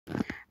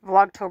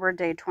Vlogtober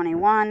day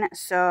 21.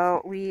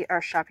 So we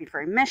are shopping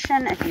for a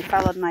mission. If you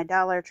followed my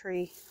Dollar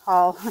Tree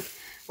haul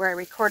where I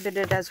recorded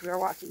it as we were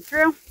walking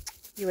through,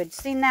 you had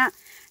seen that.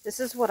 This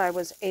is what I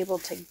was able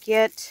to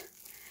get.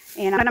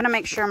 And I'm going to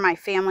make sure my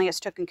family is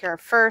taken care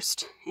of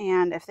first.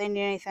 And if they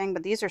need anything,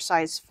 but these are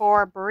size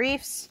 4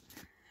 briefs.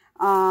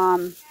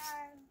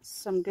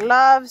 Some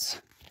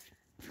gloves.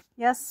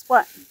 Yes,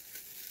 what?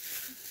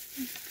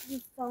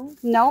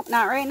 Nope,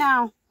 not right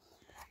now.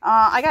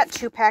 I got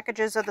 2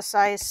 packages of the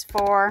size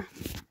 4.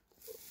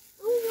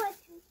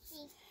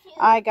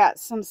 I got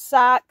some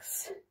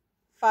socks,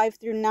 5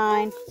 through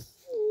 9.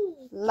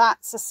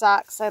 Lots of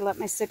socks. I let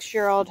my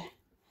 6-year-old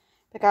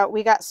pick out.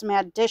 We got some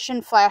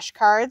addition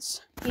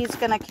flashcards. He's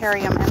going to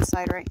carry them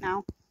inside right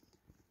now.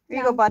 Here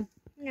you go, bud.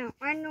 No,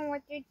 I know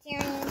what you're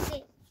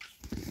carrying.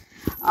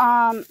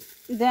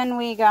 Then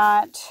we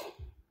got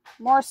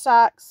more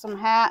socks, some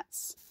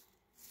hats,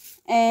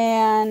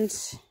 and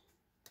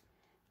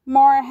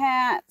more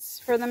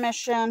hats for the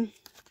mission.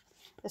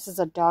 This is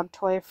a dog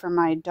toy for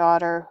my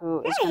daughter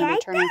who is going to be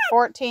turning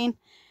 14.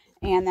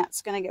 And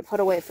that's going to get put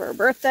away for her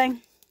birthday.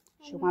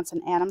 She wants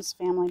an Addams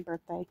Family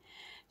birthday.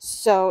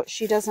 So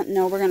she doesn't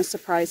know we're going to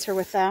surprise her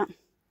with that.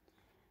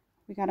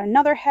 We got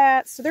another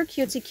hat. So they're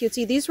cutesy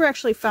cutesy. These were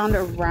actually found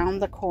around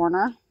the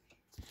corner.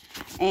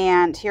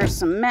 And here's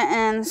some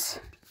mittens.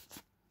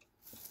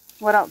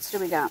 What else do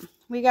we got?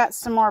 We got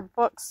some more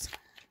books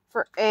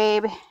for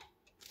Abe.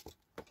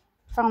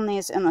 Found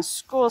these in the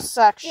school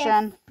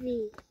section.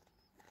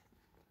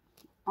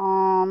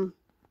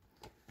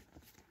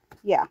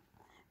 Yeah.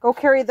 Go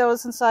carry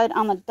those inside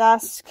on the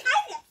desk.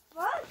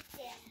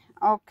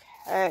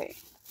 Okay.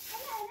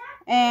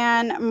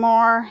 And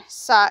more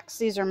socks.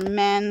 These are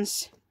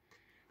men's.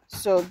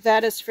 So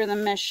that is for the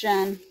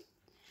mission.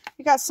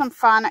 We got some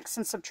phonics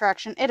and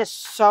subtraction. It is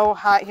so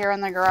hot here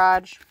in the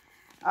garage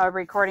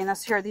recording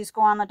this. Here, these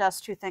go on the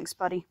desk too. Thanks,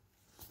 buddy.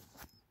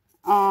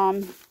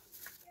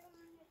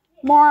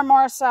 More and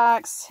more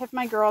socks. If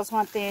my girls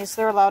want these,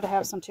 they're allowed to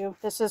have some too.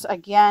 This is,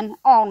 again,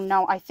 oh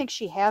no, I think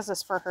she has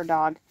this for her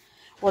dog.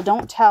 Well,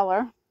 don't tell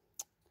her.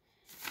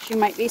 She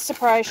might be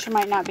surprised. She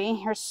might not be.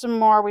 Here's some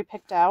more we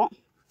picked out.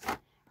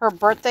 Her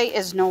birthday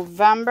is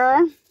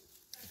November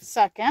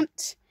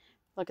 2nd.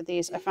 Look at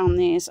these. I found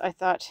these. I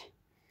thought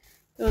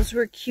those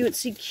were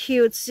cutesy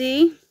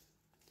cutesy.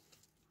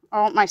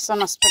 Oh, my son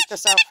must pick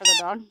this out for the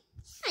dog.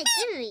 I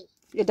didn't.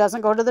 It doesn't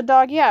go to the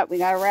dog yet. We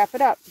got to wrap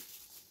it up.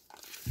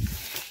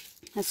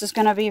 This is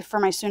going to be for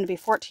my soon-to-be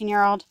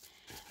 14-year-old.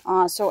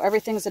 So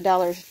everything's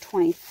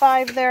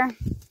 $1.25 there.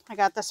 I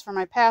got this for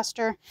my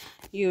pastor.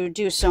 You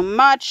do so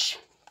much.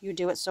 You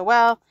do it so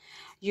well.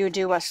 You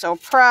do us so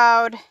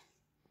proud.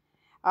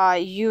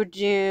 You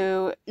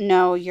do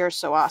know you're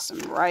so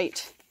awesome,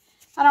 right?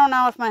 I don't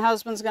know if my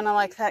husband's going to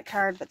like that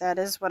card, but that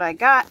is what I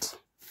got.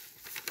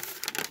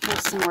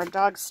 There's some more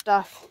dog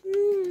stuff.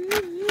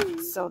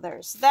 So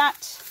there's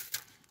that.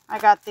 I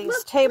got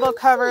these table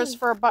covers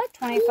for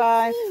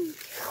 $1.25.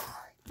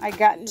 I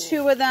got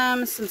 2 of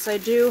them since I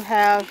do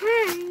have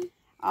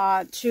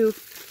 2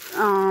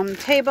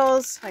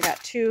 tables. I got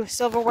 2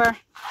 silverware.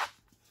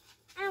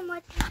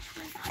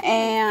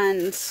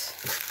 And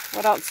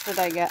what else did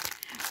I get?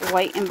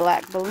 White and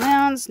black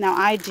balloons. Now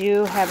I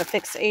do have a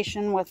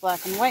fixation with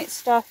black and white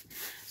stuff.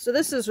 So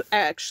this is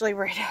actually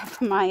right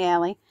up my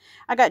alley.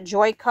 I got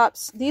joy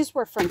cups. These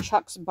were from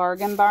Chuck's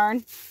Bargain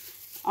Barn,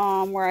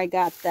 where I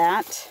got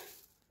that.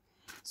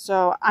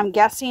 So I'm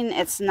guessing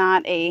it's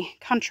not a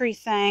country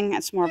thing.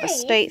 It's more of a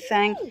state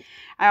thing.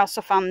 I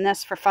also found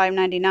this for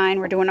 $5.99.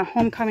 We're doing a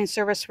homecoming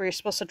service where you're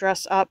supposed to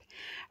dress up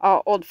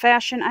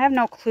old-fashioned. I have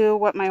no clue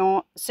what my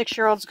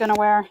 6-year-old's going to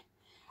wear.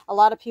 A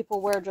lot of people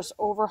wear just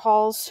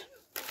overalls.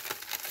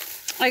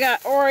 I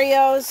got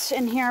Oreos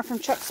in here from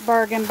Chuck's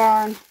Bargain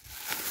Barn.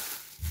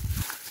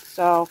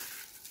 So,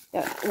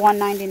 yeah,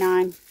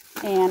 $1.99.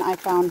 And I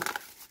found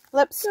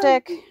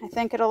lipstick. I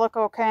think it'll look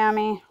okay on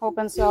me.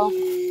 Hoping so.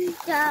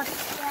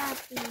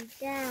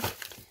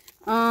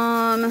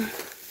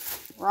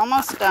 We're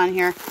almost done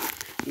here,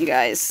 you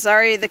guys.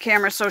 Sorry the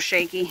camera's so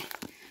shaky.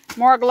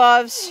 More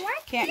gloves.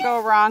 Can't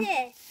go wrong.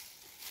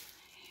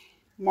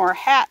 More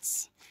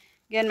hats.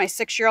 Again, my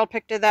 6-year-old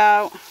picked it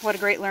out. What a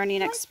great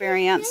learning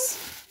experience.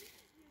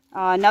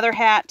 Another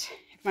hat.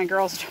 If my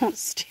girls don't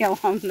steal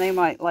them, they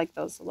might like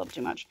those a little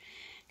too much.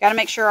 Got to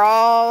make sure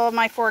all of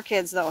my 4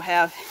 kids, though,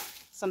 have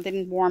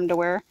something warm to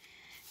wear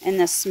in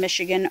this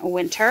Michigan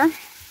winter.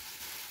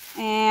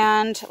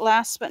 And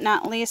last but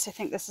not least, I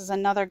think this is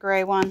another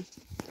gray one.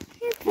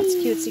 That's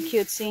cutesy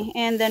cutesy.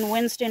 And then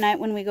Wednesday night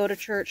when we go to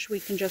church, we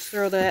can just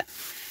throw that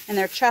in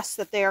their chests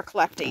that they are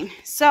collecting.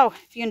 So,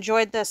 if you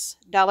enjoyed this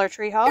Dollar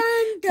Tree haul,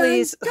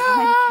 please like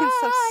and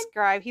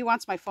subscribe. He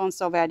wants my phone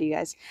so bad, you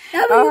guys.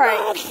 All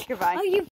right, goodbye.